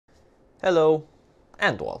Hello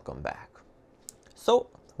and welcome back.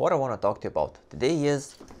 So what I want to talk to you about today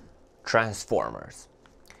is transformers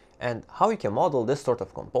and how you can model this sort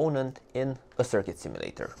of component in a circuit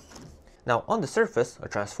simulator. Now on the surface, a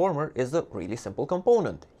transformer is a really simple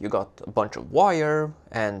component. You got a bunch of wire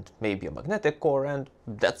and maybe a magnetic core and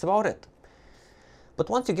that's about it.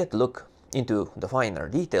 But once you get to look into the finer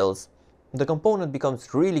details, the component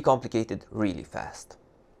becomes really complicated really fast.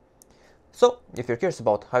 So, if you're curious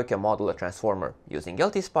about how you can model a transformer using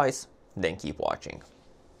LTspice, then keep watching.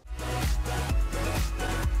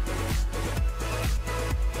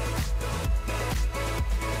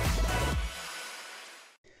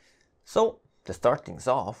 So, to start things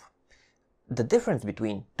off, the difference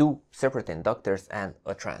between two separate inductors and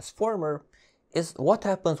a transformer is what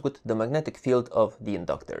happens with the magnetic field of the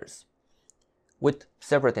inductors. With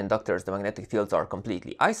separate inductors, the magnetic fields are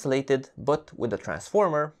completely isolated, but with a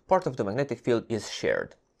transformer, part of the magnetic field is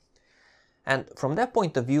shared. And from that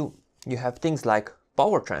point of view, you have things like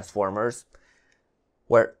power transformers,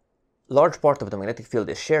 where large part of the magnetic field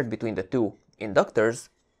is shared between the two inductors,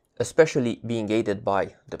 especially being aided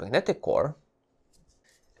by the magnetic core.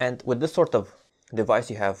 And with this sort of device,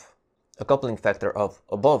 you have a coupling factor of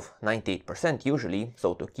above 98% usually,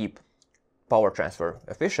 so to keep power transfer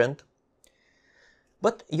efficient.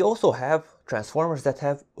 But you also have transformers that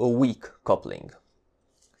have a weak coupling.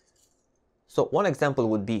 So one example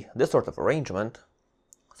would be this sort of arrangement.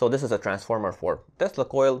 So this is a transformer for Tesla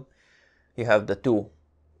coil. You have the two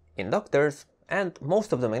inductors and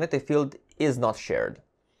most of the magnetic field is not shared.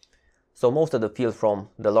 So most of the field from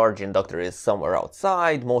the large inductor is somewhere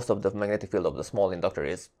outside, most of the magnetic field of the small inductor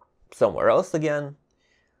is somewhere else again.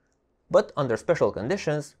 But under special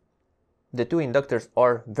conditions, the two inductors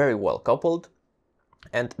are very well coupled.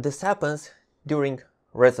 And this happens during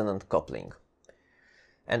resonant coupling.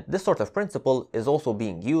 And this sort of principle is also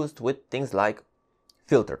being used with things like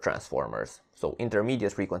filter transformers, so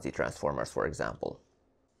intermediate frequency transformers, for example.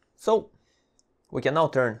 So we can now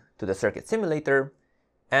turn to the circuit simulator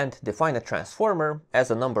and define a transformer as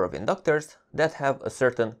a number of inductors that have a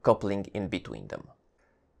certain coupling in between them.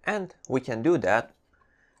 And we can do that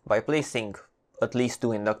by placing at least two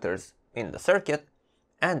inductors in the circuit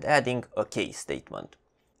and adding a case statement.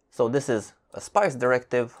 So this is a SPICE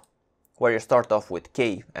directive where you start off with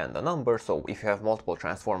K and a number. So if you have multiple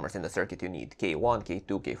transformers in the circuit, you need K1,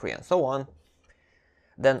 K2, K3 and so on.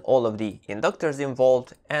 Then all of the inductors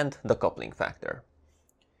involved and the coupling factor.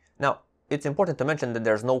 Now it's important to mention that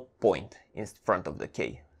there's no point in front of the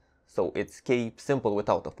K. So it's K simple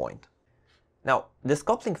without a point. Now this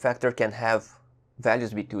coupling factor can have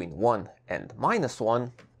values between 1 and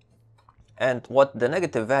 -1. And what the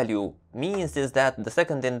negative value means is that the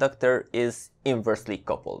second inductor is inversely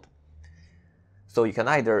coupled. So you can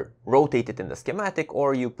either rotate it in the schematic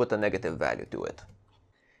or you put a negative value to it.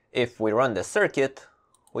 If we run the circuit,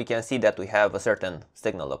 we can see that we have a certain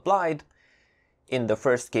signal applied. In the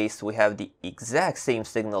first case, we have the exact same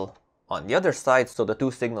signal on the other side, so the two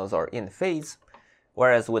signals are in phase.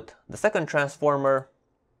 Whereas with the second transformer,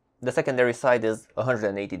 the secondary side is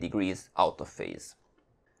 180 degrees out of phase.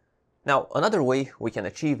 Now, another way we can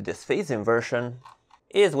achieve this phase inversion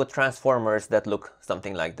is with transformers that look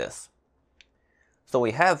something like this. So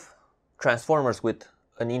we have transformers with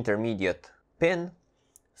an intermediate pin.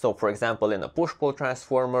 So for example, in a push-pull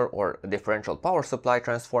transformer or a differential power supply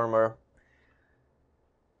transformer.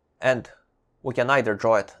 And we can either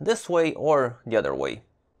draw it this way or the other way.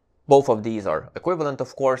 Both of these are equivalent,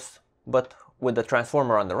 of course, but with the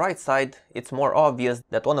transformer on the right side, it's more obvious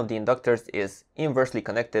that one of the inductors is inversely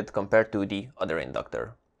connected compared to the other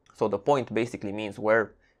inductor. So the point basically means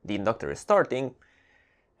where the inductor is starting,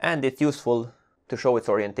 and it's useful to show its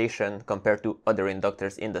orientation compared to other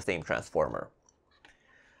inductors in the same transformer.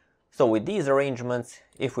 So with these arrangements,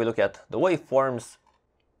 if we look at the waveforms,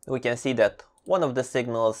 we can see that one of the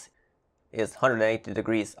signals is 180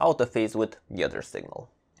 degrees out of phase with the other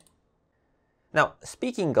signal. Now,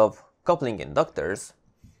 speaking of coupling inductors,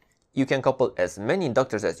 you can couple as many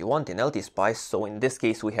inductors as you want in LTspice. So in this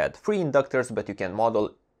case we had 3 inductors, but you can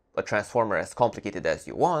model a transformer as complicated as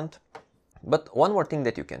you want. But one more thing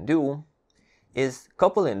that you can do is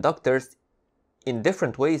couple inductors in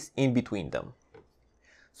different ways in between them.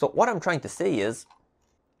 So what I'm trying to say is,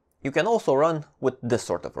 you can also run with this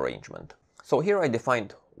sort of arrangement. So here I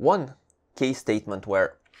defined one case statement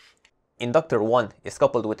where inductor 1 is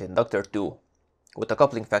coupled with inductor 2 with a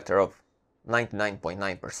coupling factor of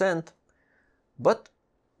 99.9%, but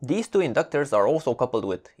these two inductors are also coupled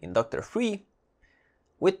with inductor 3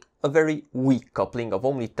 with a very weak coupling of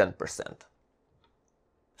only 10%.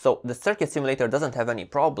 So the circuit simulator doesn't have any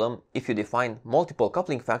problem if you define multiple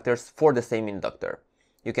coupling factors for the same inductor.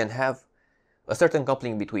 You can have a certain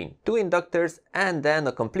coupling between two inductors and then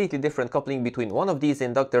a completely different coupling between one of these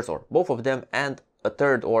inductors or both of them and a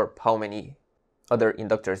third or how many other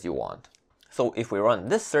inductors you want. So if we run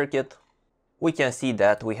this circuit, we can see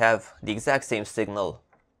that we have the exact same signal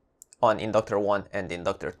on inductor 1 and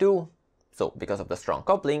inductor 2, so because of the strong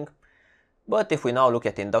coupling. But if we now look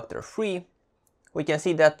at inductor 3, we can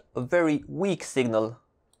see that a very weak signal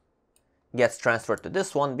gets transferred to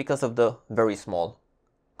this one because of the very small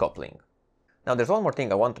coupling. Now there's one more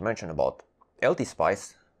thing I want to mention about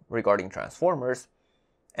LTspice regarding transformers,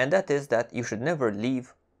 and that is that you should never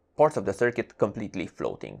leave parts of the circuit completely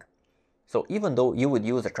floating. So even though you would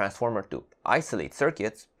use a transformer to isolate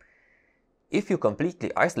circuits, if you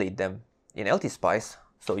completely isolate them in LTspice,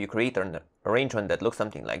 so you create an arrangement that looks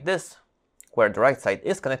something like this, where the right side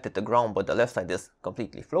is connected to ground but the left side is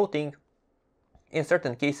completely floating, in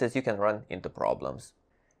certain cases you can run into problems.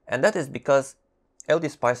 And that is because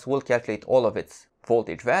LTspice will calculate all of its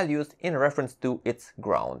voltage values in reference to its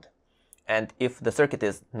ground. And if the circuit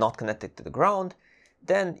is not connected to the ground,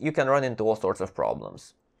 then you can run into all sorts of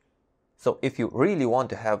problems. So if you really want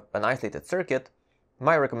to have an isolated circuit,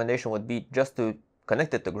 my recommendation would be just to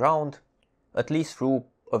connect it to ground, at least through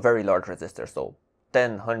a very large resistor, so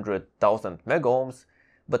 10, 100, 1000 megohms,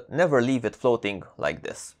 but never leave it floating like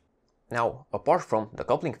this. Now, apart from the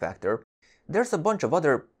coupling factor, there's a bunch of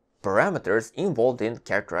other parameters involved in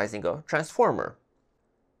characterizing a transformer.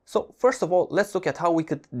 So first of all, let's look at how we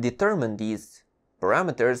could determine these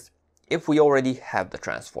parameters if we already have the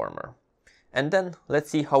transformer. And then let's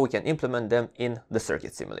see how we can implement them in the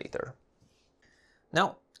circuit simulator.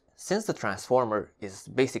 Now, since the transformer is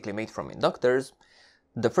basically made from inductors,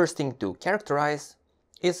 the first thing to characterize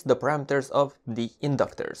is the parameters of the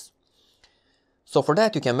inductors. So for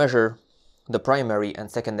that you can measure the primary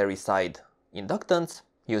and secondary side inductance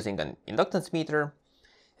using an inductance meter,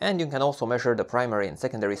 and you can also measure the primary and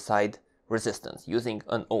secondary side resistance using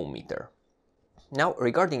an ohm meter. Now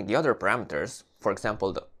regarding the other parameters, for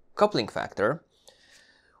example the coupling factor,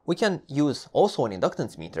 we can use also an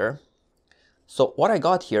inductance meter. So what I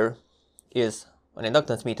got here is an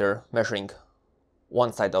inductance meter measuring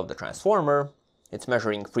one side of the transformer. It's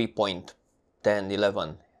measuring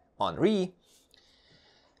 3.1011 Henri,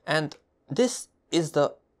 and this is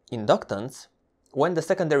the inductance when the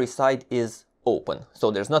secondary side is open,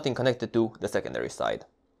 so there's nothing connected to the secondary side.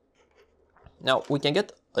 Now we can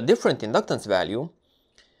get a different inductance value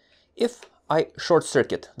if I short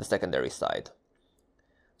circuit the secondary side.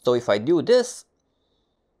 So if I do this,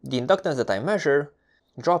 the inductance that I measure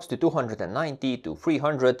drops to 290 to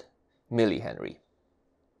 300 millihenry.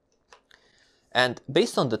 And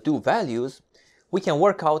based on the two values, we can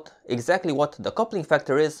work out exactly what the coupling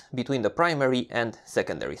factor is between the primary and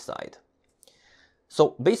secondary side.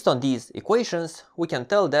 So based on these equations, we can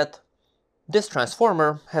tell that this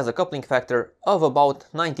transformer has a coupling factor of about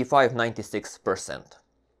 95–96%.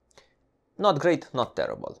 Not great, not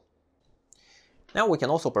terrible. Now we can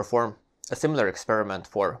also perform a similar experiment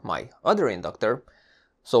for my other inductor,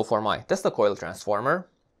 so for my Tesla coil transformer.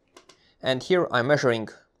 And here I'm measuring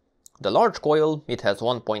the large coil. It has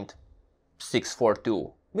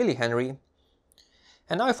 1.642 millihenry.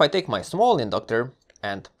 And now if I take my small inductor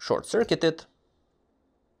and short circuit it,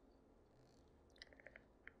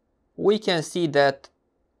 we can see that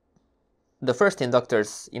the first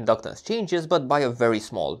inductor's inductance changes, but by a very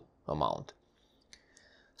small amount.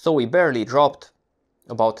 So we barely dropped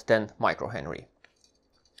about 10 microhenry.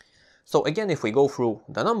 So again, if we go through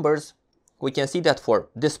the numbers, we can see that for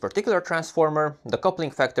this particular transformer, the coupling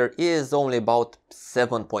factor is only about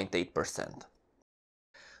 7.8%.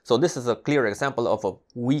 So this is a clear example of a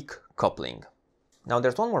weak coupling. Now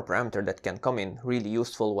there's one more parameter that can come in really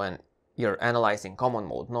useful when you're analyzing common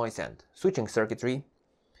mode noise and switching circuitry,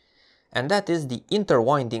 and that is the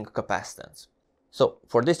interwinding capacitance. So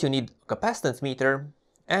for this you need a capacitance meter,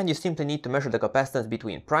 and you simply need to measure the capacitance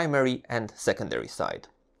between primary and secondary side.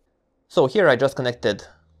 So here I just connected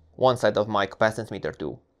one side of my capacitance meter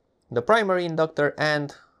to the primary inductor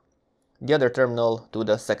and the other terminal to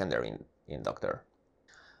the secondary inductor.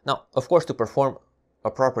 Now, of course, to perform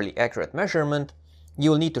a properly accurate measurement,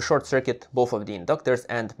 you'll need to short circuit both of the inductors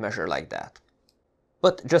and measure like that.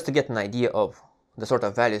 But just to get an idea of the sort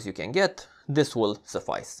of values you can get, this will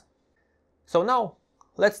suffice. So now,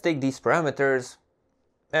 let's take these parameters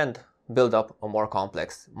and build up a more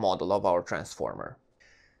complex model of our transformer.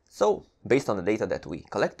 So, based on the data that we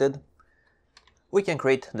collected, we can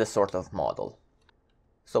create this sort of model.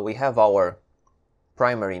 So we have our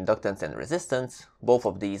primary inductance and resistance. Both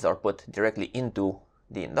of these are put directly into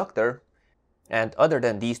the inductor. And other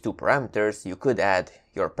than these two parameters, you could add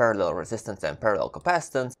your parallel resistance and parallel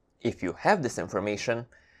capacitance if you have this information,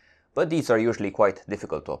 but these are usually quite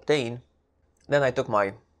difficult to obtain. Then I took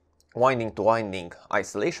my winding-to-winding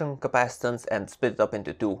isolation capacitance and split it up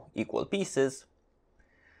into two equal pieces.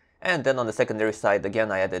 And then on the secondary side,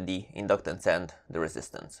 again, I added the inductance and the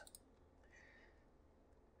resistance.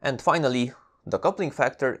 And finally, the coupling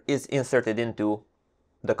factor is inserted into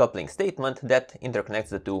the coupling statement that interconnects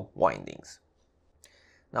the two windings.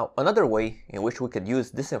 Now, another way in which we could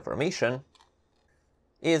use this information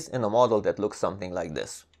is in a model that looks something like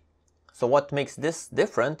this. So what makes this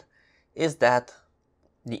different is that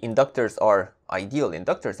the inductors are ideal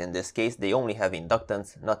inductors in this case. They only have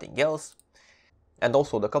inductance, nothing else. And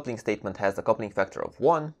also the coupling statement has a coupling factor of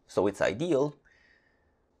 1, so it's ideal.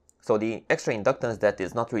 So the extra inductance that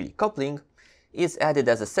is not really coupling is added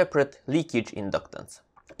as a separate leakage inductance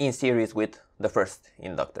in series with the first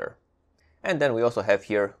inductor. And then we also have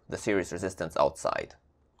here the series resistance outside.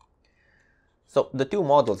 So the two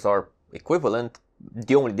models are equivalent.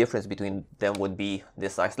 The only difference between them would be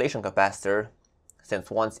this isolation capacitor, since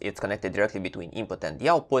once it's connected directly between input and the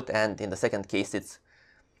output, and in the second case it's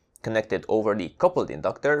connected over the coupled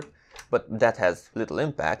inductor, but that has little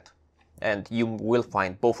impact, and you will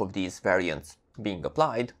find both of these variants being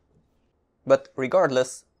applied. But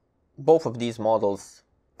regardless, both of these models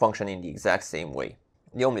function in the exact same way.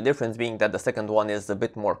 The only difference being that the second one is a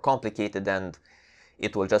bit more complicated and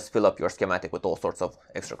it will just fill up your schematic with all sorts of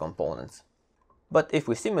extra components. But if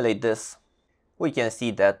we simulate this, we can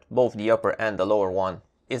see that both the upper and the lower one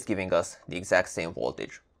is giving us the exact same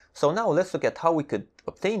voltage. So now let's look at how we could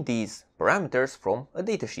obtain these parameters from a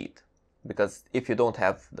datasheet. Because if you don't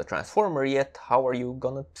have the transformer yet, how are you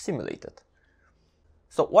gonna simulate it?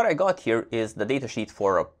 So what I got here is the datasheet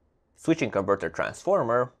for a switching converter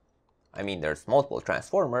transformer. I mean, there's multiple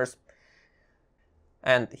transformers.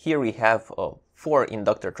 And here we have a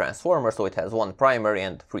 4-inductor transformer, so it has 1 primary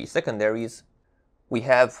and 3 secondaries. We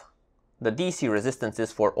have the DC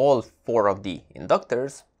resistances for all 4 of the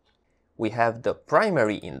inductors. We have the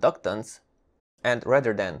primary inductance, and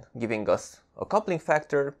rather than giving us a coupling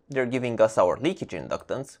factor, they're giving us our leakage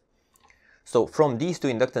inductance. So from these two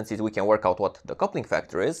inductances we can work out what the coupling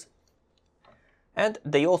factor is. And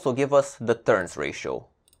they also give us the turns ratio.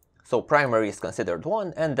 So primary is considered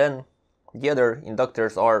 1, and then the other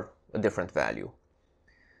inductors are a different value.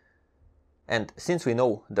 And since we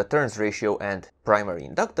know the turns ratio and primary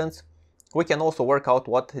inductance, we can also work out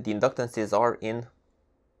what the inductances are in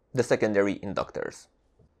the secondary inductors.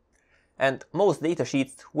 And most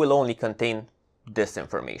datasheets will only contain this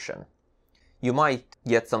information. You might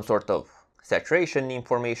get some sort of saturation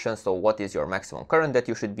information, so what is your maximum current that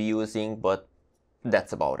you should be using, but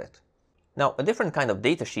that's about it. Now, a different kind of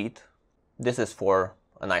datasheet, this is for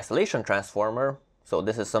an isolation transformer, so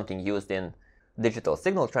this is something used in digital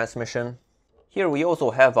signal transmission. Here we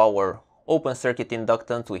also have our open circuit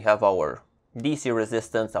inductance, we have our DC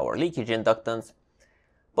resistance, our leakage inductance,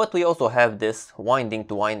 but we also have this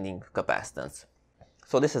winding-to-winding capacitance.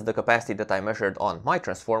 So this is the capacity that I measured on my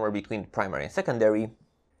transformer between primary and secondary.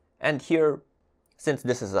 And here, since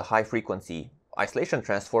this is a high-frequency isolation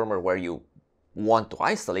transformer where you want to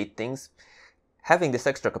isolate things, having this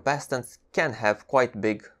extra capacitance can have quite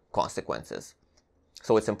big consequences.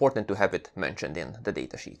 So it's important to have it mentioned in the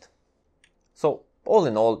datasheet. So all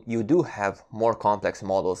in all, you do have more complex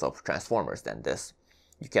models of transformers than this.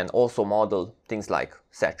 You can also model things like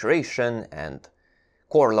saturation and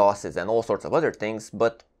core losses and all sorts of other things,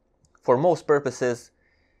 but for most purposes,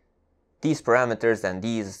 these parameters and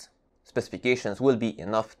these specifications will be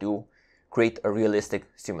enough to create a realistic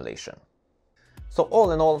simulation. So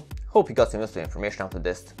all in all, hope you got some useful information out of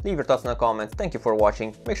this. Leave your thoughts in the comments. Thank you for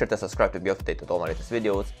watching. Make sure to subscribe to be up to date with all my latest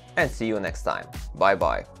videos, and see you next time. Bye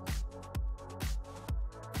bye.